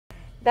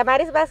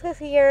Damaris Vasquez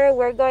here.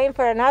 We're going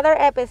for another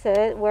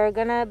episode. We're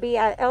gonna be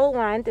at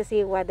L1 to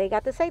see what they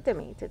got to say to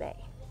me today.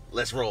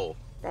 Let's roll.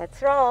 Let's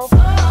roll.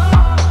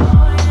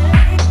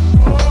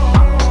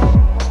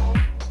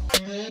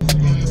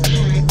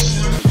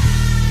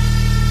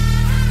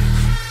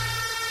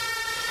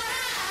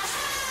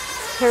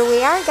 Here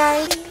we are,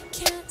 guys.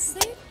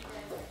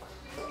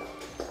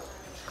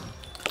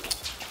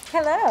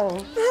 Hello.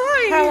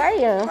 Hi. How are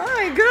you?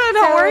 Hi, good.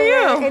 How are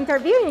We're you?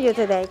 interviewing you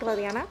today,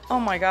 Claudiana.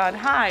 Oh my God,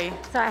 hi.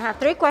 So I have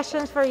 3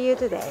 questions for you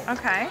today.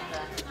 Okay.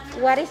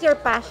 What is your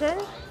passion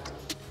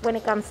when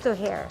it comes to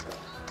hair?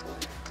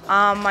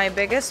 My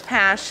biggest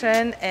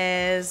passion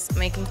is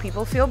making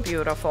people feel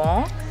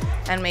beautiful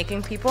and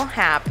making people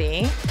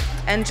happy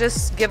and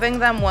just giving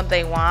them what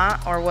they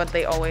want or what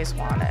they always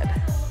wanted.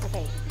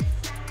 Okay.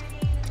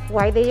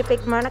 Why did you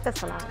pick Monaco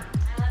Salon?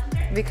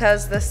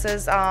 Because this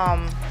is,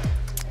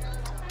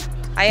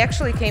 I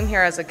actually came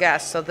here as a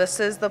guest, so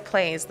this is the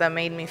place that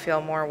made me feel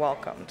more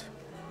welcomed.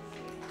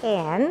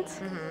 And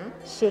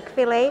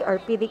Chick-fil-A or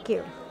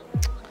PDQ?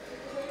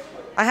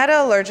 I had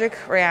an allergic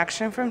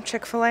reaction from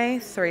Chick-fil-A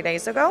 3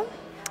 days ago,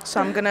 so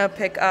I'm gonna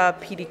pick a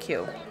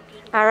PDQ.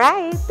 All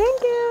right,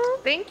 thank you.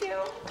 Thank you.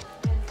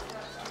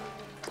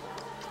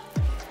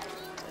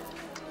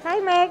 Hi,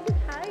 Meg.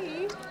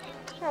 Hi.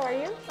 How are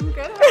you? I'm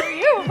good. How are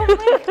you? I'm like,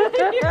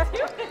 what are you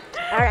doing?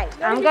 All right,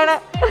 I'm gonna.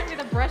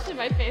 With a brush in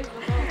my face. I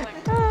was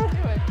like, what are you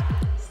doing?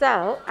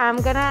 So I'm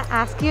gonna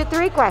ask you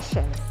 3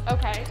 questions.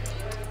 Okay.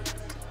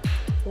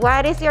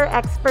 What is your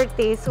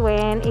expertise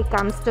when it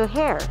comes to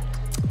hair?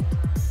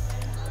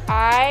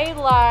 I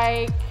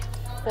like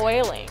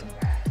foiling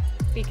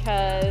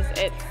because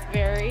it's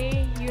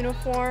very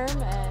uniform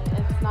and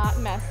it's not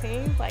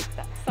messy like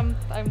that.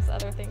 Sometimes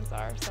other things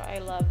are. So I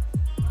love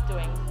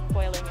doing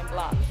foiling and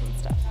blondes and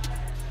stuff.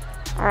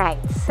 All right.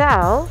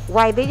 So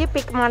why did you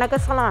pick Monaco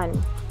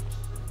Salon?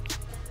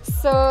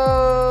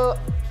 So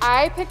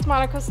I picked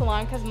Monaco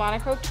Salon because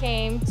Monaco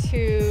came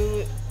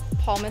to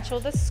Paul Mitchell,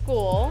 the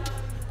school,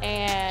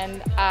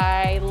 and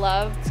I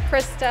loved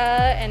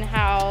Krista and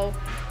how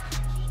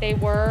they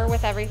were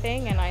with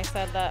everything, and I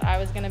said that I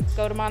was going to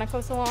go to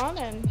Monaco Salon,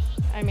 and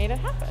I made it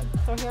happen.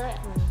 So here I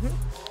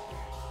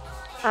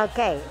am.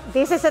 Okay,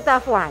 this is a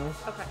tough one.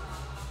 Okay.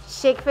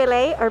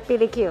 Chick-fil-A or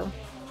PDQ?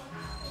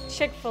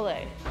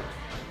 Chick-fil-A.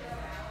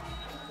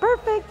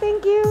 Perfect,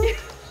 thank you.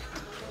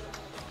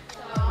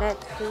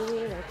 Let's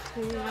see.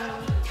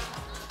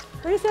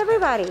 Where's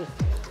everybody?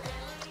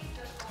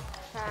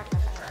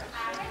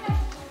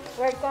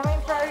 We're coming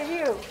for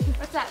you.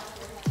 What's up?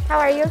 How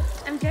are you?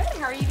 I'm good.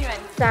 How are you doing?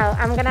 So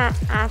I'm gonna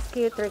ask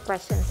you 3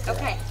 questions today.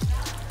 Okay.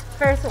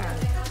 First one,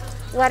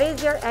 what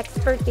is your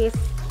expertise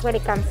when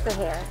it comes to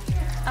hair?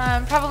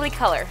 Probably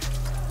color.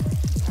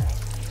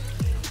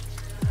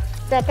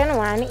 Second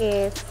one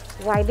is,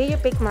 why do you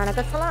pick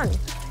Monaco Salon?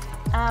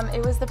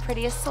 It was the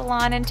prettiest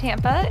salon in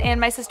Tampa, and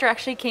my sister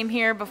actually came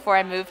here before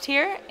I moved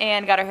here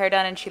and got her hair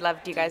done, and she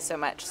loved you guys so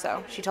much,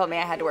 so she told me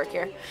I had to work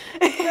here.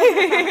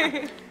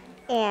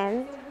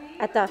 And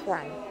a tough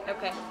one,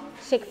 Okay.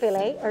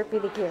 Chick-fil-A or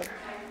PDQ?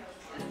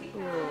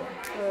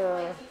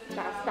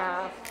 That's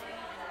tough.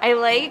 I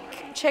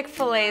like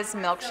Chick-fil-A's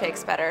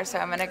milkshakes better, so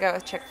I'm gonna go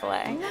with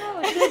Chick-fil-A.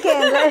 No, you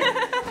can.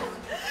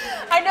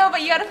 I know,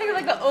 but you gotta think of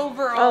like the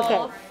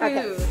overall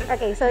food.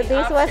 Okay, so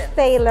this was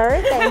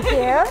Taylor. Thank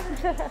you.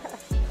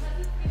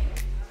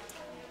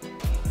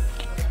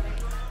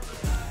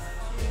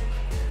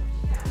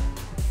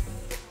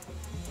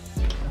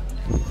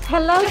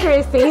 Hello,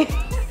 Christy.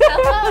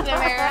 Hello,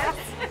 Damaris.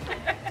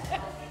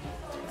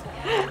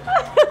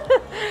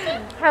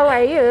 How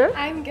are you?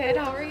 I'm good.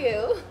 How are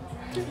you?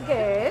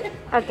 Good.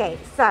 Okay,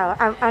 so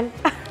I'm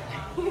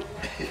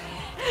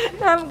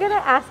I'm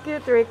gonna ask you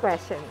 3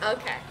 questions.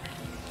 Okay.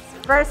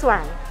 First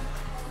one,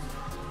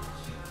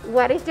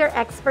 what is your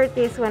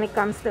expertise when it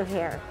comes to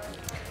hair?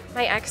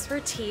 My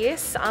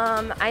expertise,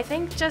 I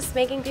think just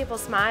making people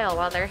smile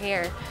while they're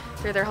here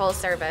through their whole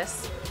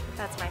service.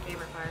 That's my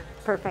favorite part.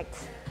 Perfect.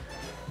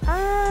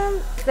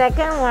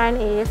 Second one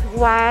is,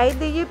 why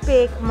do you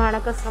pick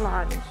Monaco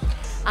Salon?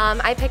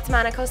 I picked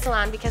Monaco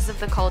Salon because of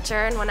the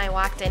culture, and when I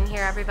walked in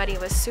here, everybody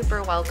was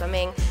super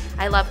welcoming.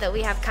 I love that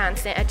we have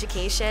constant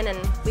education, and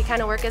we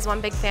kind of work as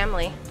one big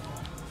family.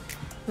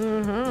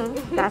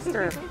 That's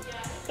true.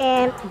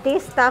 And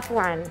this tough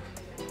one,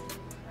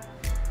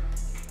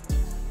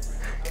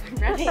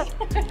 Ready?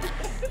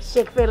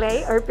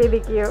 Chick-fil-A or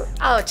PDQ?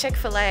 Oh,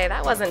 Chick-fil-A,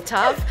 that wasn't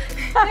tough.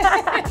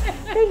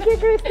 Thank you,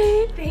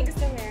 Christy. Thanks,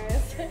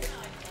 Damaris.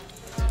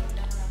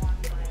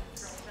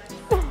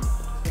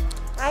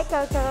 Hi,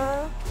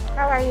 Coco.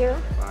 How are you?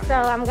 So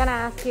I'm gonna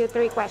ask you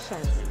 3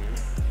 questions.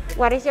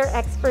 What is your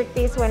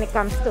expertise when it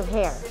comes to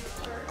hair?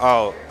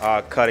 Oh,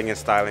 cutting and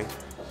styling.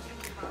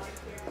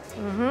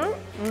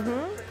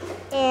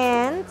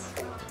 And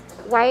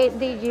why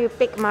did you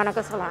pick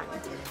Monaco Salon?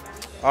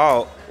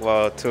 Oh,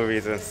 well, 2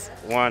 reasons.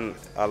 One,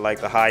 I like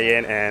the high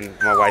end, and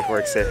my wife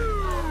works here.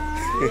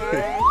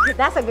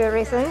 That's a good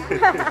reason.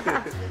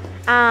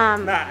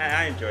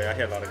 I enjoy it. I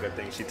hear a lot of good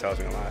things. She tells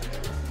me a lot.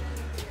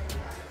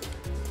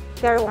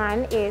 Third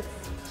one is,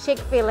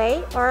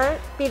 Chick-fil-A or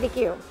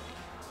BBQ?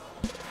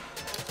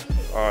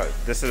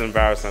 This is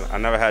embarrassing. I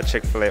never had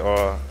Chick-fil-A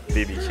or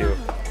BBQ.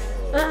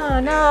 Oh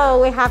no,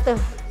 we have to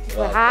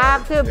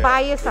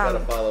buy you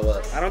some. Follow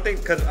up. I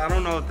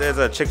don't know if there's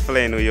a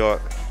Chick-fil-A in New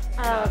York.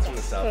 Oh, It's from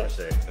the South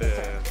for sure.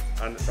 Yeah,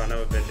 so I've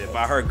never been there, but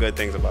I heard good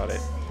things about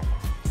it.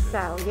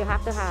 So you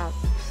have to have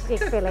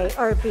Chick-fil-A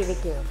or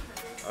BBQ.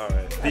 All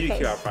right,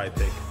 BBQ I'll probably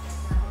pick.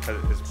 Cause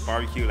it's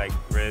barbecue like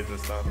ribs and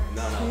stuff.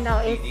 No,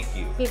 it's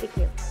PDQ.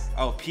 BBQ.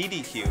 Oh,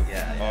 PDQ.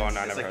 Yeah. Oh, no,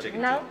 I It's never like heard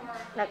chicken of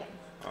it. No? Okay.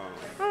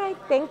 All right,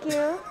 thank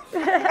you.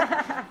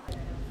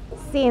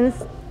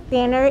 Since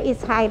Tanner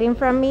is hiding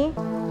from me,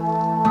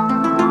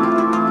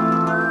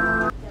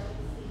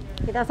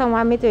 he doesn't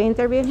want me to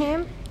interview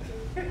him.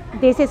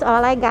 This is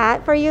all I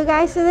got for you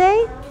guys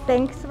today.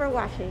 Thanks for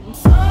watching.